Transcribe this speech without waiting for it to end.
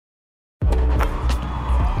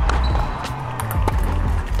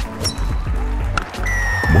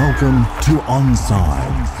Welcome to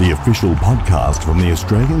Onside, the official podcast from the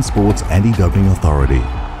Australian Sports Anti-Doping Authority.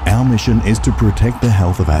 Our mission is to protect the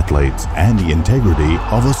health of athletes and the integrity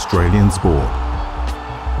of Australian sport.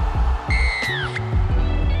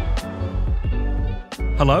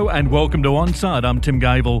 Hello and welcome to Onside. I'm Tim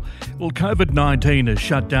Gable. Well, COVID-19 has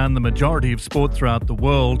shut down the majority of sport throughout the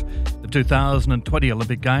world. The 2020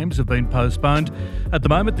 Olympic Games have been postponed. At the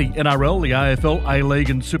moment, the NRL, the AFL, A-League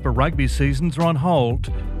and Super Rugby seasons are on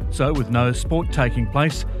hold. So with no sport taking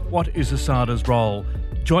place, what is ASADA's role?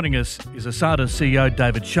 Joining us is ASADA CEO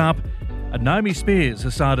David Sharp and Naomi Spears,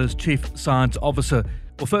 ASADA's Chief Science Officer.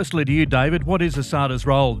 Well, firstly to you, David, what is ASADA's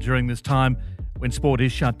role during this time when sport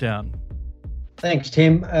is shut down? Thanks,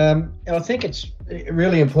 Tim. I think it's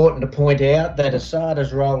really important to point out that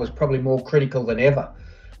ASADA's role is probably more critical than ever.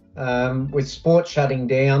 With sport shutting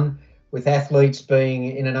down, with athletes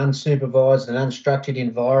being in an unsupervised and unstructured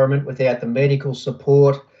environment without the medical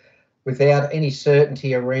support, without any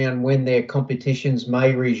certainty around when their competitions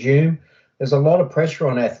may resume, there's a lot of pressure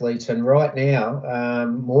on athletes. And right now,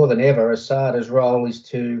 more than ever, ASADA's role is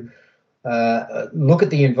to look at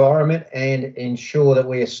the environment and ensure that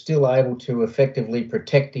we are still able to effectively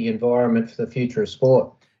protect the environment for the future of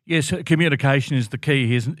sport. Yes, communication is the key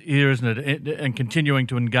here, isn't it? And continuing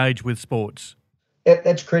to engage with sports.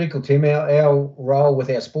 That's critical, Tim. Our role with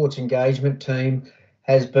our sports engagement team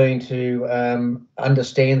has been to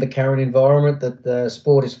understand the current environment that the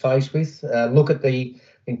sport is faced with, look at the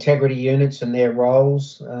integrity units and their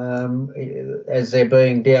roles as they're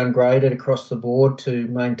being downgraded across the board to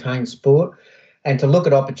maintain sport, and to look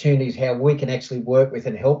at opportunities how we can actually work with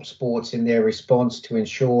and help sports in their response to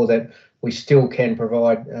ensure that we still can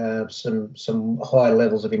provide some high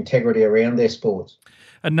levels of integrity around their sports.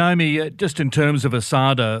 And Naomi, just in terms of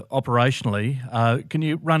ASADA operationally, can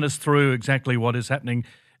you run us through exactly what is happening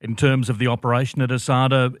in terms of the operation at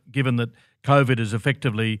ASADA, given that COVID has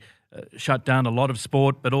effectively shut down a lot of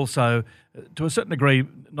sport, but also to a certain degree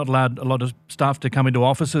not allowed a lot of staff to come into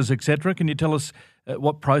offices, etc. Can you tell us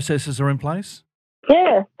what processes are in place?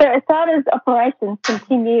 Yeah, so ASADA's operations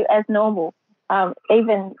continue as normal,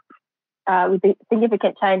 even with the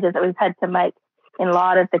significant changes that we've had to make in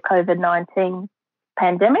light of the COVID-19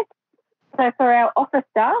 pandemic. So for our office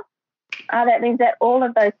staff, that means that all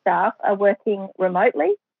of those staff are working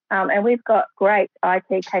remotely, and we've got great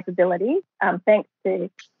IT capabilities thanks to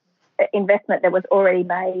investment that was already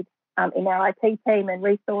made in our IT team and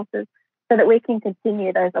resources, so that we can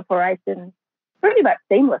continue those operations pretty much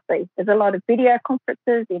seamlessly. There's a lot of video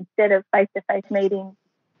conferences instead of face-to-face meetings,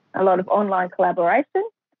 a lot of online collaboration,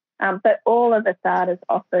 but all of ASADA's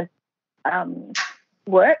office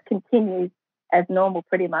work continues as normal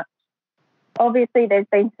pretty much. Obviously, there's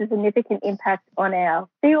been some significant impact on our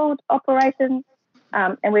field operations,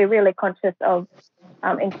 and we're really conscious of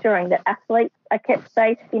ensuring that athletes are kept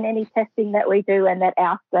safe in any testing that we do, and that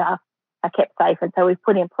our staff are kept safe. And so we've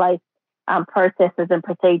put in place processes and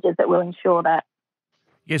procedures that will ensure that.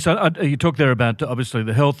 Yes, you talked there about obviously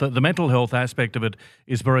the health, the mental health aspect of it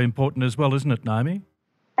is very important as well, isn't it, Naomi?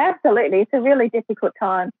 Absolutely. It's a really difficult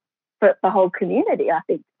time for the whole community, I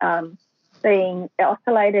think, being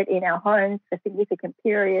isolated in our homes for significant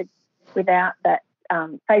periods without that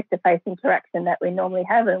face-to-face interaction that we normally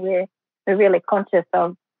have. And we're really conscious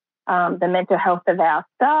of the mental health of our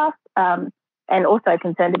staff and also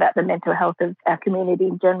concerned about the mental health of our community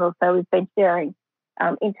in general. So we've been sharing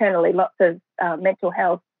internally lots of mental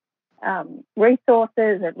health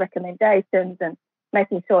resources and recommendations, and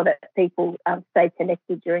making sure that people stay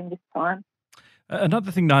connected during this time.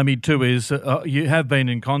 Another thing, Naomi, too, is you have been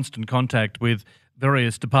in constant contact with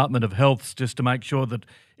various Department of Healths just to make sure that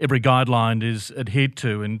every guideline is adhered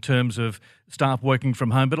to in terms of staff working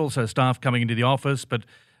from home, but also staff coming into the office, but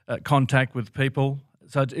contact with people.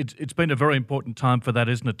 So it's been a very important time for that,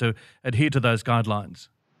 isn't it, to adhere to those guidelines?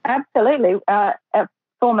 Absolutely. Our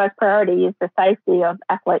foremost priority is the safety of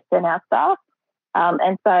athletes and our staff.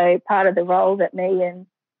 And so part of the role that me and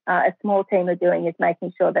a small team are doing is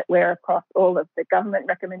making sure that we're across all of the government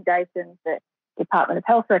recommendations, the Department of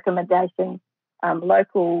Health recommendations,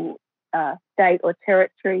 local, state or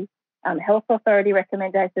territory health authority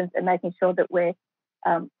recommendations, and making sure that we're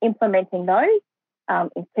implementing those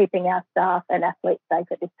in keeping our staff and athletes safe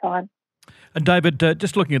at this time. And David,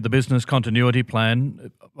 just looking at the business continuity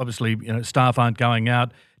plan, obviously, staff aren't going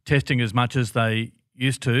out testing as much as they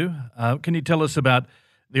used to. Can you tell us about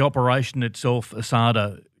the operation itself,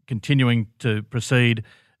 ASADA, continuing to proceed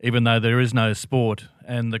even though there is no sport,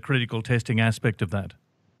 and the critical testing aspect of that?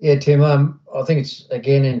 Yeah, Tim, I think it's,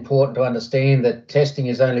 again, important to understand that testing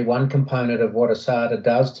is only one component of what ASADA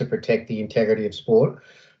does to protect the integrity of sport.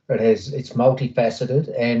 It's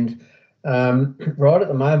multifaceted, and right at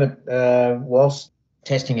the moment, whilst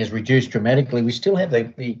testing has reduced dramatically, we still have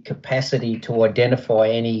the capacity to identify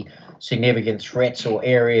any significant threats or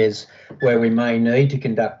areas where we may need to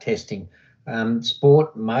conduct testing.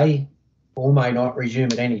 Sport may or may not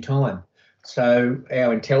resume at any time. So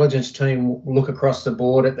our intelligence team will look across the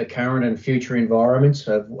board at the current and future environments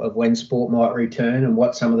of when sport might return and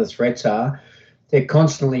what some of the threats are. They're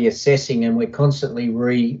constantly assessing, and we're constantly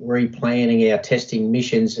replanning our testing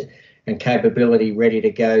missions and capability ready to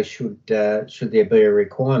go should there be a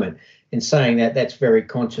requirement. In saying that, that's very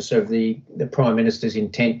conscious of the Prime Minister's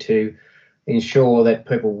intent to ensure that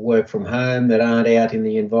people work from home, that aren't out in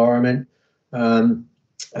the environment, and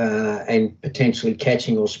potentially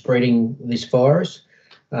catching or spreading this virus.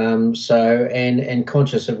 And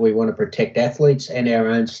conscious of we want to protect athletes and our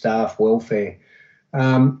own staff welfare.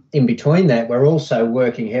 In between that, we're also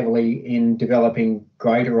working heavily in developing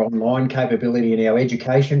greater online capability in our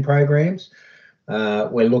education programs.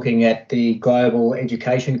 We're looking at the Global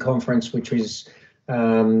Education Conference, which is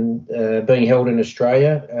being held in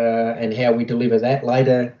Australia, and how we deliver that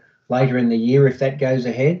later in the year if that goes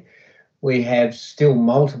ahead. We have still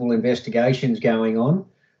multiple investigations going on,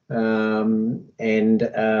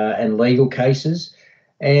 and legal cases,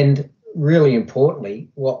 and really importantly,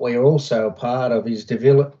 what we're also a part of is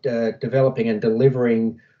developing and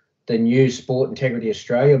delivering the new Sport Integrity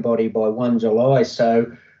Australia body by 1 July. So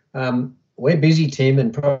we're busy, Tim,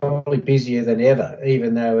 and probably busier than ever,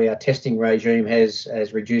 even though our testing regime has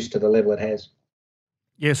reduced to the level it has.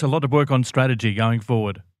 Yes, a lot of work on strategy going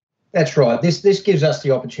forward. That's right. This gives us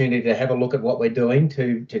the opportunity to have a look at what we're doing,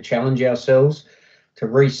 to challenge ourselves, to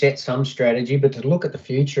reset some strategy, but to look at the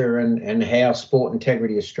future and how Sport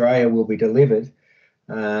Integrity Australia will be delivered,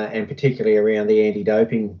 and particularly around the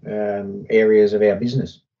anti-doping areas of our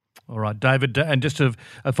business. All right, David, and just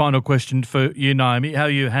a final question for you, Naomi. How are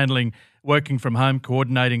you handling working from home,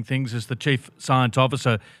 coordinating things as the Chief Science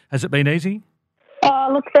Officer? Has it been easy?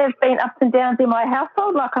 Oh, look, there's been ups and downs in my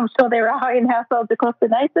household, like I'm sure there are in households across the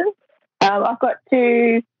nation. I've got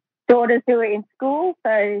 2 daughters who are in school,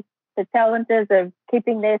 so the challenges of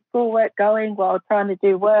keeping their schoolwork going while trying to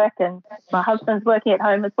do work, and my husband's working at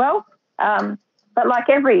home as well. But like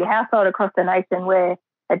every household across the nation, we're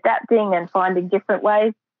adapting and finding different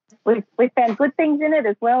ways. We've found good things in it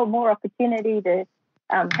as well, more opportunity to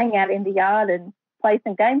hang out in the yard and play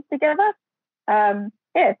some games together.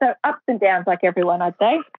 So ups and downs like everyone, I'd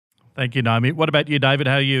say. Thank you, Naomi. What about you, David?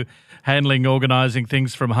 How are you handling organising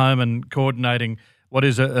things from home and coordinating what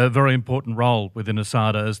is a very important role within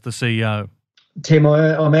ASADA as the CEO? Tim,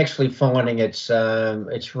 I'm actually finding it's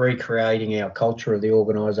recreating our culture of the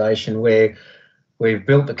organisation, where we've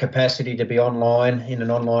built the capacity to be online in an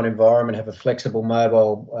online environment, have a flexible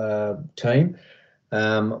mobile team.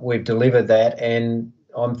 We've delivered that, and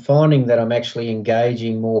I'm finding that I'm actually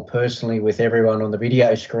engaging more personally with everyone on the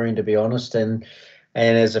video screen, to be honest, and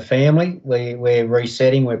as a family, we're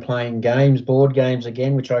resetting, we're playing games, board games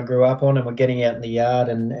again, which I grew up on, and we're getting out in the yard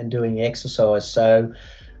and doing exercise. So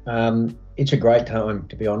it's a great time,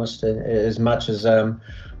 to be honest, as much as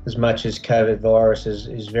COVID virus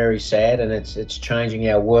is very sad and it's changing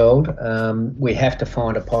our world. We have to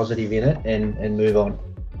find a positive in it and move on.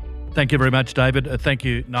 Thank you very much, David. Thank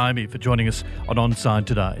you, Naomi, for joining us on Onside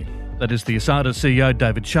today. That is the ASADA CEO,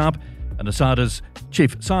 David Sharp, and ASADA's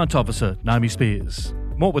Chief Science Officer, Naomi Spears.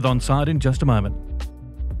 More with Onside in just a moment.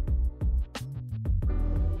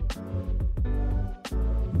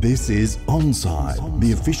 This is Onside,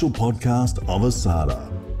 the official podcast of ASADA.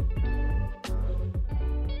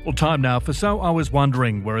 Well, time now for So I Was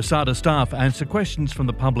Wondering, where ASADA staff answer questions from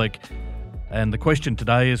the public. And the question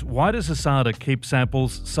today is, why does ASADA keep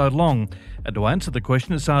samples so long? And to answer the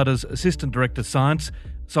question, ASADA's Assistant Director Science,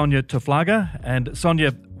 Sonia Tuflaga. And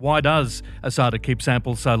Sonia, why does ASADA keep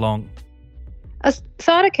samples so long?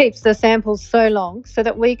 ASADA keeps the samples so long so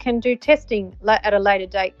that we can do testing at a later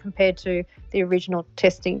date compared to the original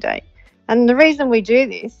testing date. And the reason we do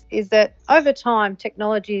this is that over time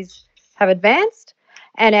technologies have advanced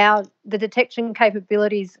and the detection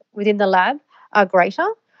capabilities within the lab are greater.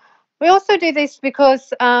 We also do this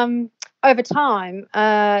because over time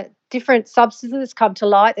different substances come to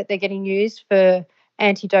light that they're getting used for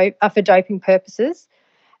doping purposes,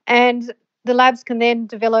 and the labs can then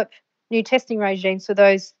develop new testing regimes for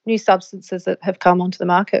those new substances that have come onto the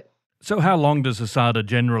market. So how long does ASADA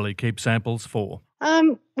generally keep samples for?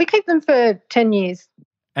 We keep them for 10 years.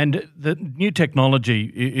 And the new technology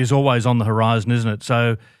is always on the horizon, isn't it?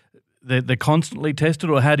 So they're constantly tested,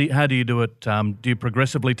 or how do you do it? Do you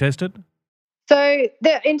progressively test it? So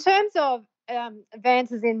in terms of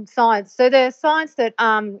advances in science. So the science that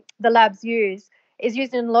the labs use is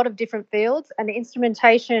used in a lot of different fields, and the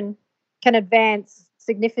instrumentation can advance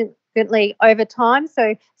significantly over time.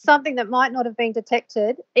 So something that might not have been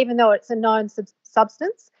detected, even though it's a known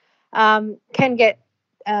substance, can get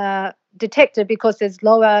detected because there's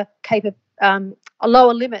a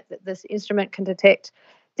lower limit that this instrument can detect.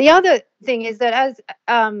 The other thing is that as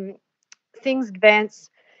things advance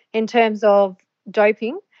in terms of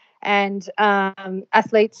doping and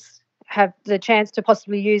athletes have the chance to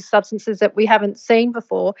possibly use substances that we haven't seen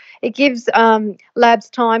before, it gives labs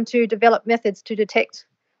time to develop methods to detect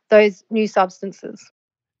those new substances.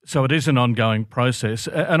 So it is an ongoing process.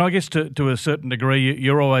 And I guess to a certain degree,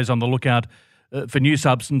 you're always on the lookout for new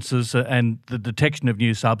substances and the detection of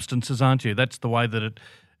new substances, aren't you? That's the way that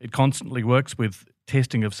it constantly works with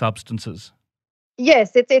testing of substances.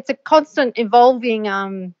 Yes, it's a constant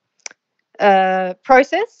evolving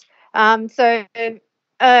process. So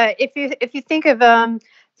if you think of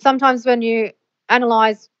sometimes when you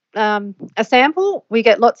analyse a sample, we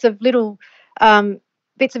get lots of little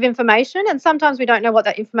bits of information, and sometimes we don't know what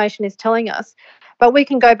that information is telling us. But we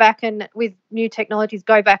can go back and, with new technologies,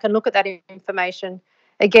 go back and look at that information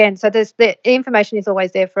again. So the information is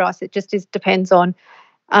always there for us. It just depends on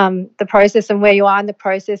the process and where you are in the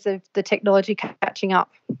process of the technology catching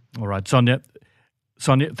up. All right, Sonia,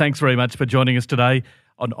 thanks very much for joining us today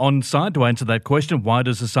on Onside to answer that question. Why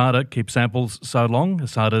does ASADA keep samples so long?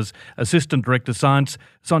 ASADA's Assistant Director Science,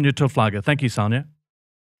 Sonia Tuflager. Thank you, Sonia.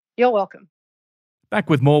 You're welcome. Back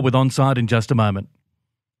with more with Onside in just a moment.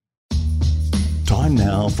 Time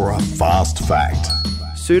now for a fast fact.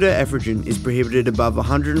 Pseudoephedrine is prohibited above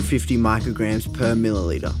 150 micrograms per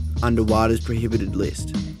milliliter under WADA's prohibited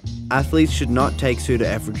list. Athletes should not take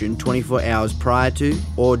pseudoephedrine 24 hours prior to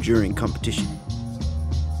or during competition.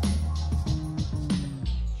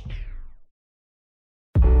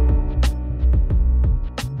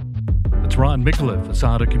 It's Ryan Micallef,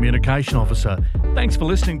 ASADA Communication Officer. Thanks for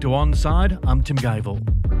listening to Onside. I'm Tim Gavel.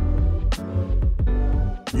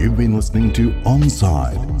 You've been listening to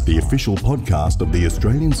Onside, the official podcast of the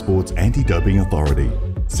Australian Sports Anti-Doping Authority.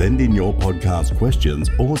 Send in your podcast questions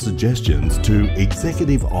or suggestions to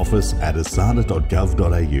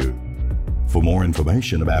executiveoffice@asada.gov.au. For more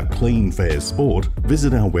information about clean, fair sport,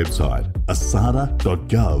 visit our website, asada.gov.au,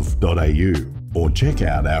 or check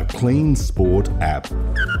out our Clean Sport app.